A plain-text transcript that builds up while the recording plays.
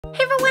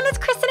Hey everyone, it's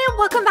Krystin and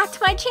welcome back to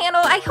my channel.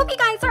 I hope you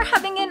guys are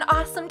having an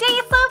awesome day.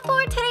 So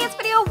for today's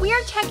video,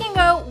 we're checking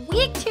out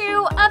week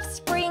 2 of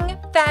Spring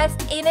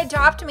Fest in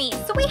Adopt Me.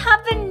 So we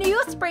have the new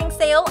spring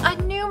sale, a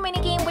new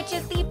minigame, which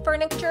is the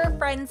Furniture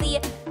Frenzy,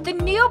 the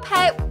new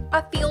pet,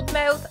 a field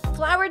mouse,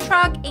 flower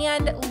truck,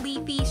 and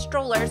leafy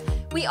strollers.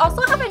 We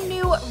also have a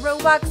new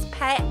Robux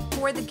pet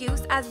for the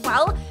goose as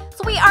well.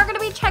 So we are going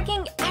to be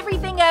checking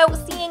everything out,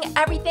 seeing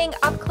everything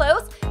up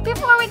close.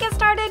 Before we get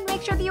started,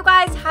 make sure that you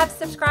guys have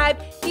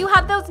subscribed, you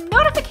have those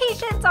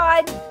notifications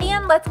on,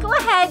 and let's go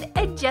ahead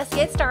and just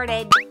get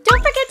started. Don't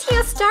forget to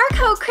use star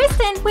code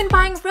KRYSTIN when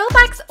buying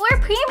Robux or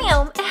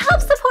Premium. It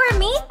helps support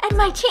me and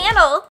my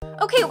channel.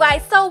 Okay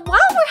guys, so while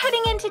we're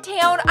heading into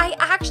town, I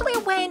actually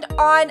went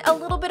on a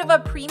little bit of a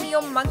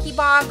premium monkey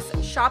box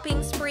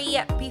shopping spree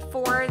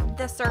before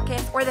the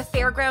circus or the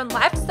fairground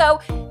left. So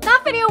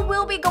that video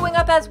will be going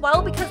up as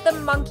well because the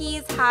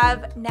monkeys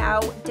have now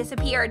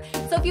disappeared.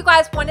 So if you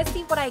guys want to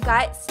see what I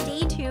got,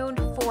 stay tuned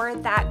for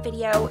that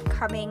video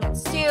coming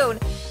soon.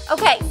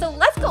 Okay, so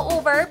let's go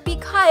over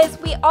because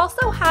we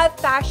also have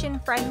Fashion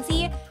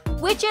Frenzy,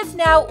 which is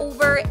now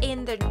over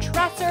in the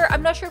dresser.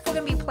 I'm not sure if we're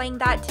going to be playing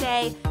that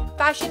today.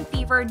 Fashion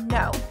Fever,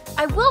 no.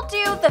 I will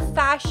do the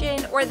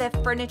fashion or the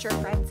Furniture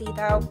Frenzy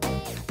though,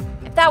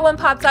 if that one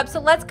pops up. So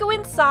let's go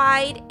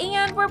inside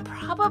and we're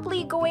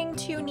probably going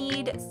to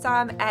need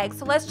some eggs.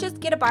 So let's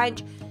just get a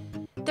bunch.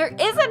 There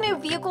is a new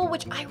vehicle,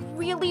 which I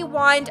really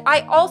want.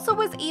 I also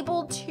was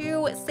able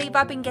to save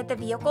up and get the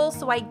vehicle,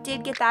 so I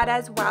did get that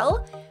as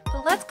well.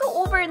 But let's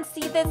go over and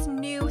see this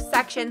new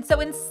section.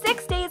 So in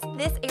 6 days,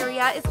 this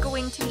area is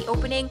going to be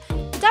opening.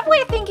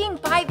 Definitely thinking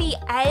by the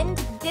end,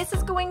 this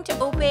is going to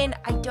open.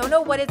 I don't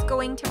know what it's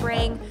going to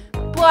bring,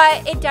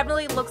 but it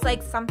definitely looks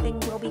like something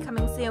will be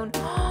coming soon.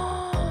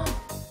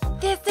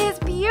 This is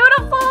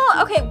beautiful.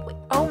 Okay,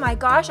 oh my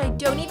gosh, I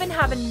don't even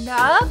have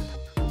enough.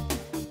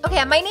 Okay,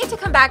 I might need to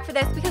come back for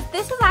this because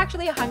this is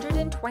actually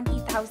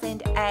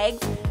 120,000 eggs.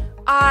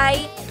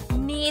 I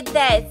need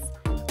this.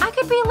 I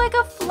could be like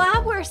a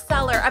flower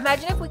seller.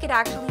 Imagine if we could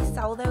actually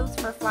sell those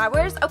for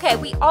flowers. Okay,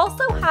 we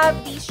also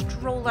have the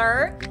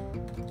stroller.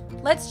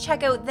 Let's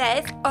check out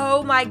this.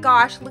 Oh my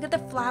gosh, look at the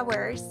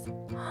flowers.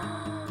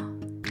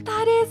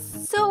 That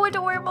is so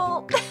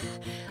adorable.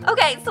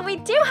 Okay, so we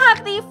do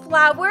have the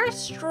flower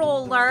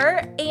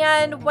stroller.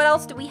 And what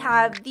else do we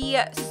have?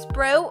 The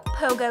Sprout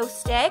Pogo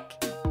Stick.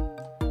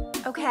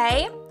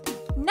 Okay,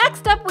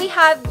 next up we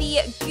have the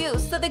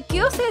goose. So the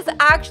goose is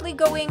actually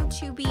going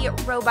to be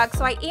Robux,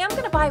 so I am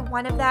going to buy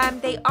one of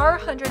them. They are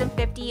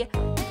 150.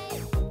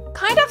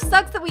 Kind of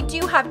sucks that we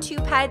do have 2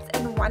 pets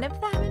and one of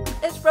them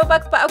is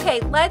Robux, but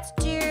okay, let's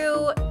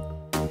do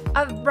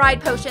a ride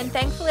potion.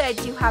 Thankfully I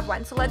do have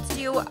one, so let's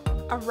do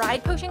a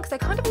ride potion because I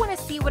kind of want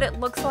to see what it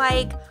looks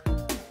like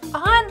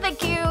on the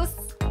goose.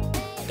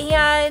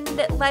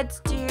 And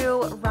let's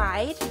do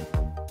ride.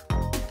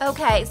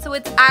 Okay, so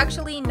it's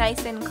actually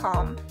nice and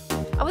calm.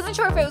 I wasn't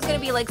sure if it was going to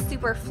be like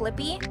super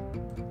flippy.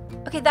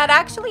 Okay, that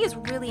actually is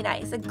really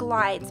nice. It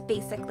glides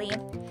basically.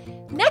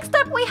 Next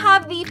up we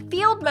have the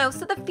field mouse.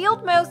 So the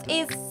field mouse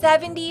is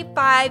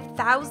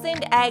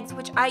 75,000 eggs,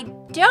 which I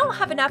don't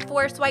have enough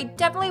for, so I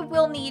definitely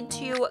will need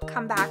to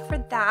come back for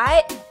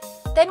that.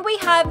 Then we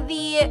have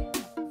the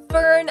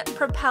fern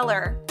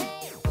propeller.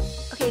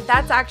 Okay,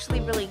 that's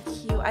actually really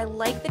cute. I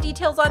like the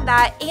details on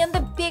that. And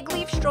the big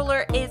leaf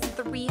stroller is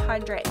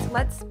 300. So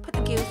let's put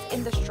the goose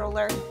in the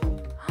stroller.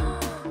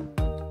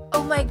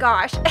 Oh my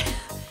gosh.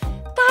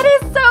 That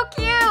is so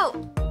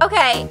cute.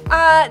 Okay,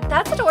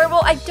 that's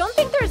adorable. I don't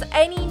think there's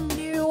any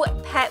new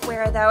pet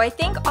wear though. I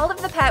think all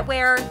of the pet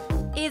wear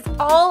is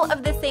all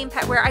of the same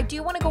pet wear. I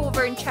do want to go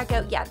over and check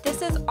out. Yeah,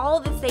 this is all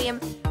the same.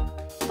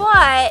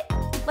 But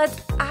let's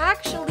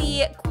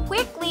actually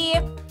quickly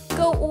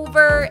go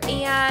over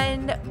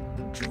and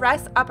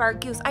dress up our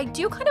goose. I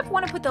do kind of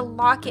want to put the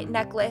locket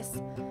necklace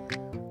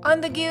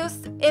on the goose.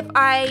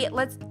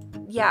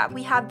 Yeah,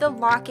 we have the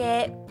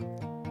locket.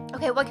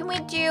 Okay, what can we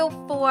do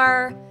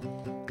for,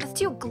 let's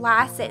do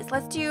glasses.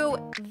 Let's do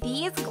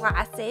these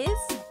glasses.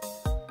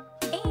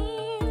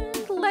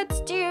 And let's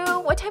do,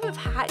 what type of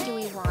hat do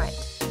we want?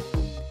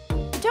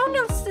 Don't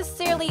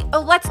necessarily,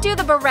 oh, let's do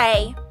the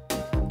beret.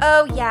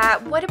 Oh yeah,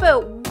 what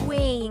about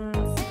wings?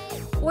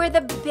 Or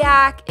the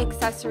back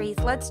accessories?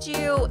 Let's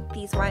do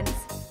these ones.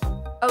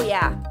 Oh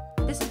yeah,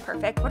 this is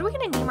perfect. What are we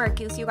gonna name our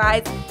goose, you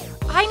guys?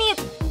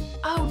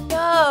 Oh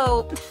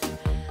no.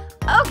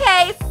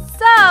 Okay,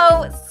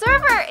 so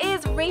server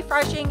is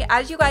refreshing.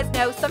 As you guys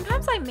know,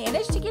 sometimes I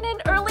manage to get in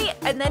early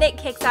and then it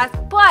kicks us,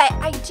 but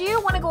I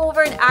do wanna go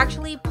over and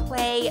actually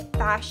play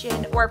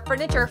Fashion or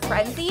Furniture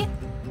Frenzy.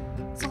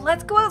 So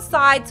let's go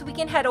outside so we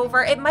can head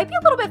over. It might be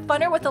a little bit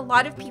funner with a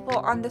lot of people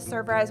on the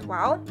server as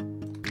well.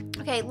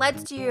 Okay,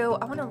 let's do,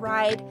 I wanna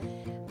ride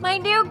my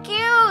new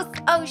goose.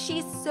 Oh,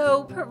 she's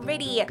so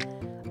pretty.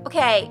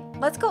 Okay,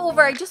 let's go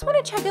over. I just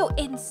want to check out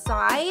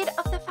inside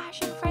of the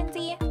Fashion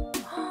Frenzy.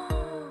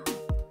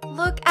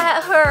 Look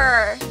at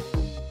her.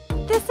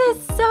 This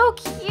is so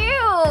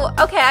cute.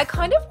 Okay, I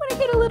kind of want to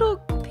get a little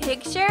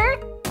picture.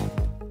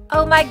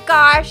 Oh my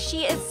gosh,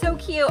 she is so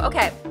cute.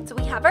 Okay, so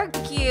we have our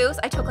goose.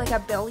 I took like a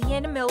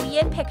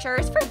million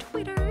pictures for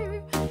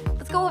Twitter.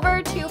 Let's go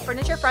over to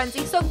Furniture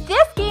Frenzy. So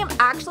this game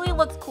actually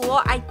looks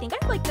cool. I think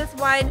I like this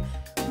one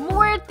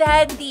more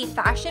than the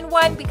fashion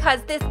one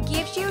because this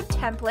gives you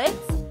templates.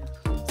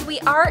 So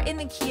we are in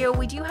the queue.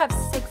 We do have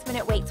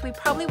 6-minute wait, so we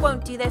probably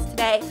won't do this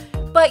today.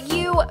 But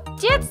you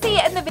did see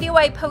it in the video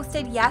I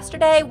posted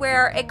yesterday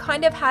where it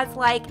kind of has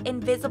like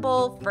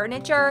invisible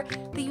furniture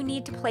that you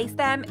need to place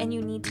them and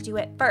you need to do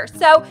it first.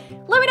 So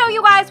let me know,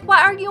 you guys, what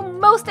are you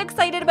most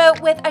excited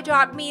about with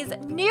Adopt Me's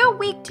new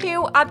week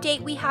 2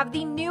 update? We have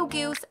the new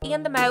goose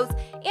and the mouse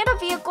and a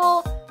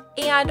vehicle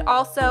and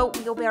also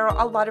wheelbarrow,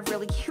 a lot of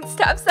really cute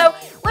stuff. So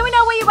let me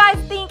know what you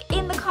guys think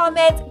in the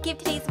comments. Give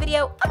today's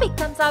video a big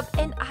thumbs up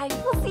and I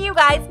will see you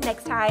guys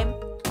next time.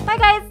 Bye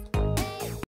guys.